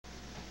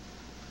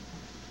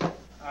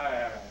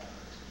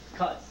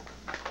Cuz,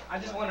 I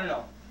just want to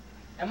know,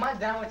 am I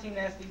down with Team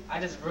Nasty?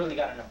 I just really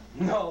gotta know.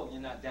 No, you're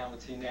not down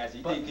with Team Nasty.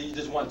 You think you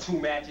just won 2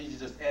 matches, you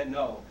just said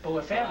no. But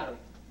we're family.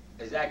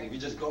 Exactly, we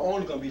just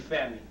only gonna be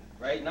family,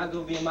 right? Not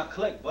gonna be in my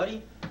clique,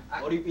 buddy.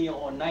 What you be on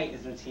all night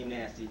is in Team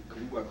Nasty,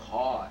 because we work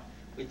hard.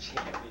 We're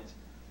champions.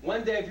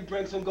 One day if you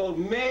bring some gold,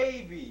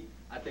 maybe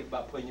I think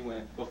about putting you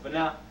in. But for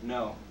now,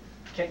 no.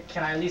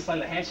 Can I at least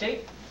lend a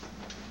handshake?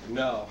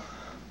 No.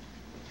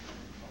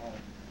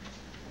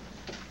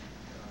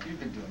 You've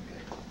been doing good.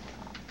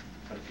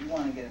 But if you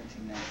want to get into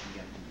Team Nasty, you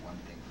gotta do one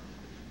thing.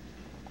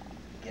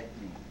 Get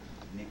me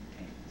Nick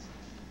Payne's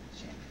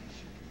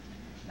championship.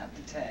 Not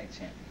the tag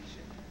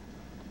championship,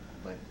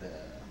 but the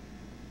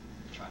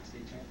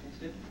Tri-State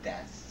Championship?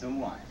 That's the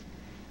one.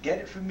 Get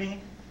it for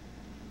me,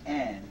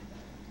 and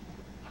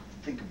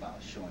think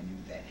about showing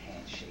you that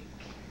handshake.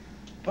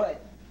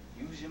 But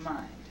use your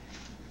mind.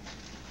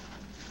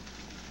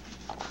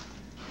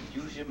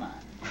 Use your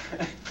mind.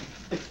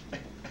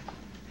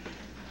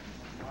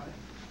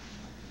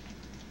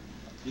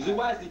 Use it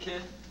wisely,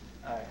 kid.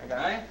 Alright, I got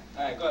it. Alright?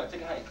 Alright, go ahead,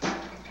 take a hike.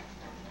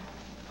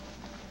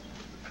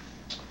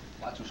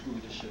 Watch him screw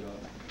this shit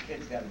up. The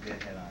kid's got a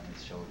good head on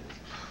his shoulders.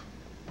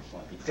 I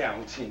want to be down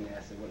with Team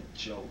Nasty. What a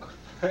joke.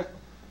 Damn,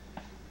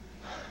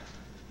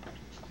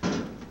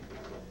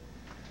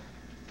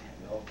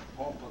 yo.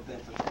 Home booked in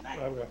for tonight.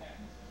 Okay.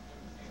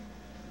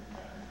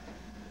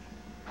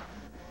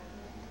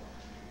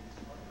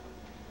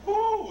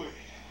 Ooh.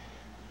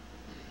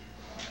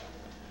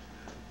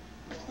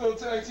 Still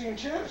tag team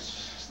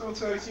champs. Still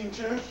tag team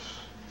champs.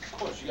 Of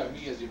course, you got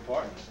me as your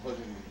partner. Of course,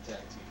 we need to tag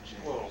team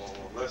champs. Whoa.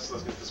 Let's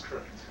get this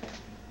correct.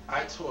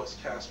 I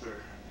tossed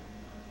Casper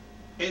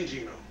and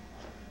Gino.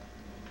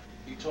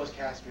 You tossed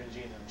Casper and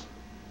Gino,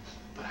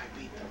 but I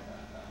beat them.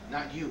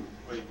 Not you.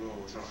 Wait, no.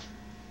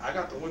 I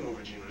got the win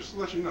over Gino, just to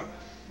let you know.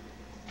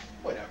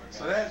 Whatever, guys.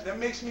 So that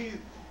makes me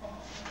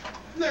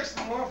next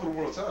in line for the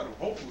world title,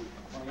 hopefully.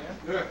 Oh,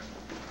 yeah? Yeah.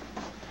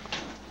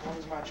 As long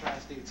as my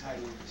tri-state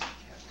title is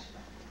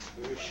kept,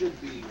 where it should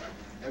be,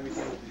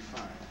 everything will be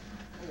fine.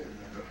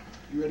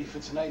 You ready for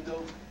tonight,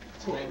 though?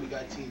 Tonight we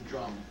got Team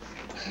Drama.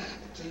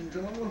 Team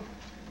Drama?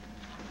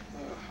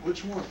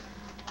 Which one?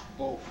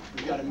 Both.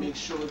 We gotta make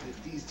sure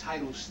that these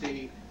titles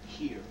stay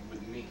here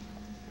with me.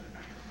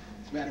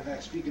 As a matter of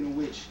fact, speaking of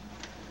which,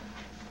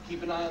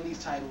 keep an eye on these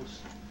titles.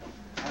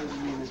 Titles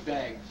will be in this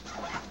bag.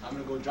 I'm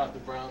gonna go drop the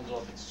Browns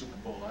off at the Super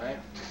Bowl, alright?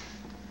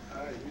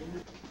 Alright,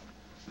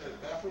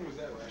 that bathroom is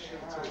that way. I should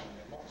have told you.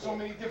 So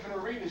many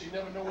different arenas, you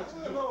never know what to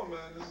do. I don't know,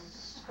 man. This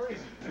is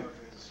crazy. I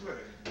swear.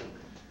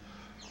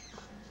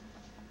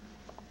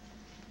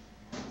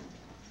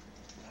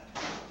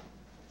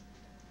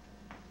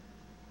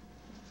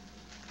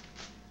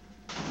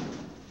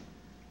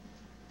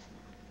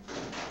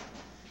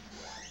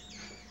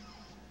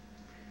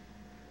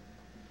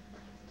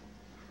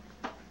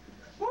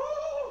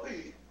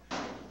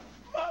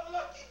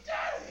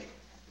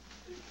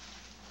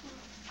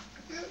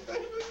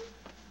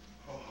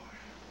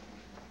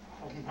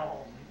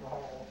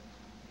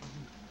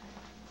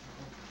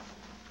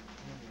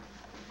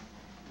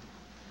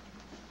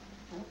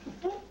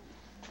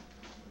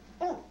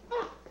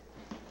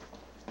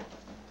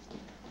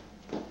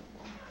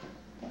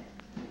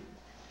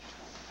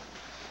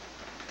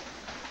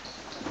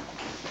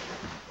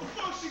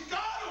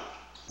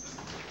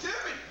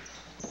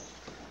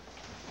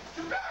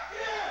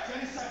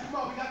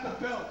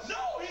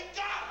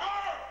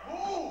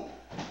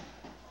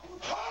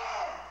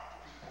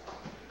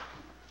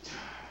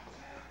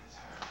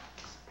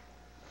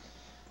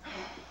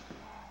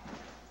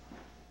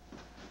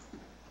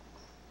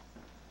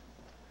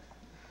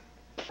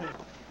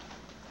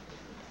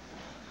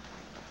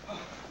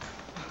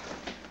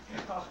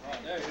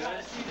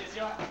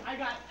 I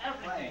got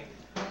everything.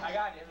 I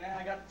got it, man.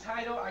 I got the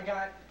title. I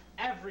got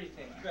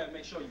everything. You better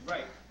make sure you're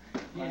right.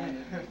 Yeah.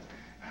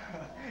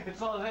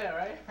 It's all there,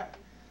 right?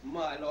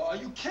 My Lord,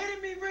 are you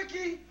kidding me,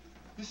 Ricky?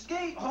 You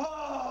skate?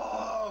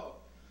 Oh!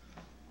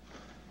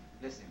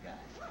 Listen, guys.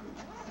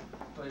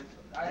 But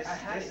I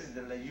had this is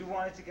the you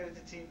wanted to get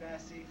into Team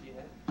Nasty?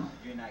 Yeah.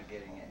 You're not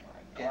getting it.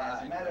 And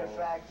as a matter of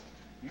fact,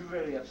 you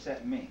really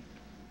upset me.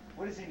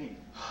 What does he need?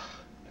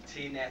 A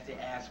Team Nasty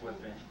ass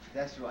whipping.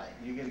 That's right.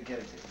 You're gonna get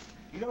it.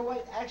 You know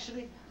what?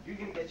 Actually, you're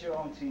gonna get your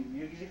own team.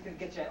 You're just gonna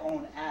get your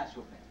own ass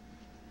whipping.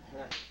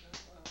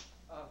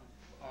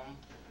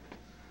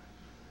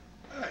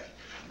 Hey.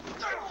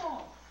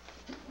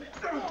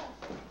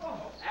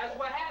 That's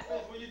what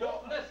happens when you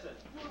don't listen.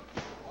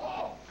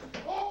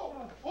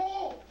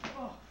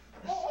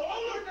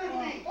 Look at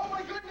me! Oh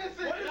my goodness!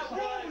 What is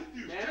wrong with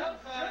you?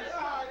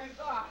 Genocide is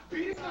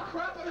beating the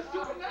crap out of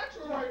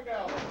Supernatural right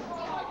now.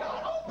 Oh my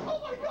god! Oh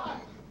my god!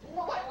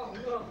 What?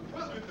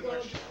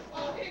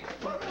 He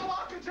put him in a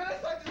locker.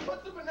 Genocide just put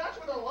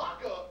Supernatural in a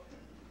locker.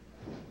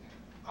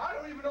 I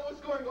don't even know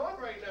what's going on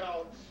right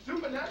now.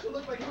 Supernatural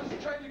looked like he was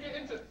trying to get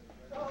into.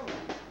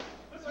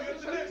 Looks like he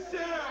was trying to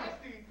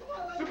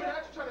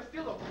Supernatural trying to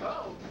steal a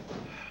belt.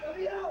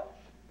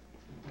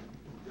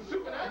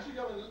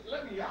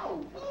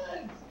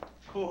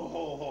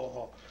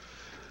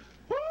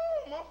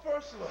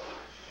 first look.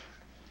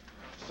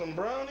 Some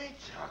brownie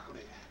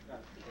chocolate.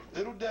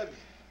 Little Debbie.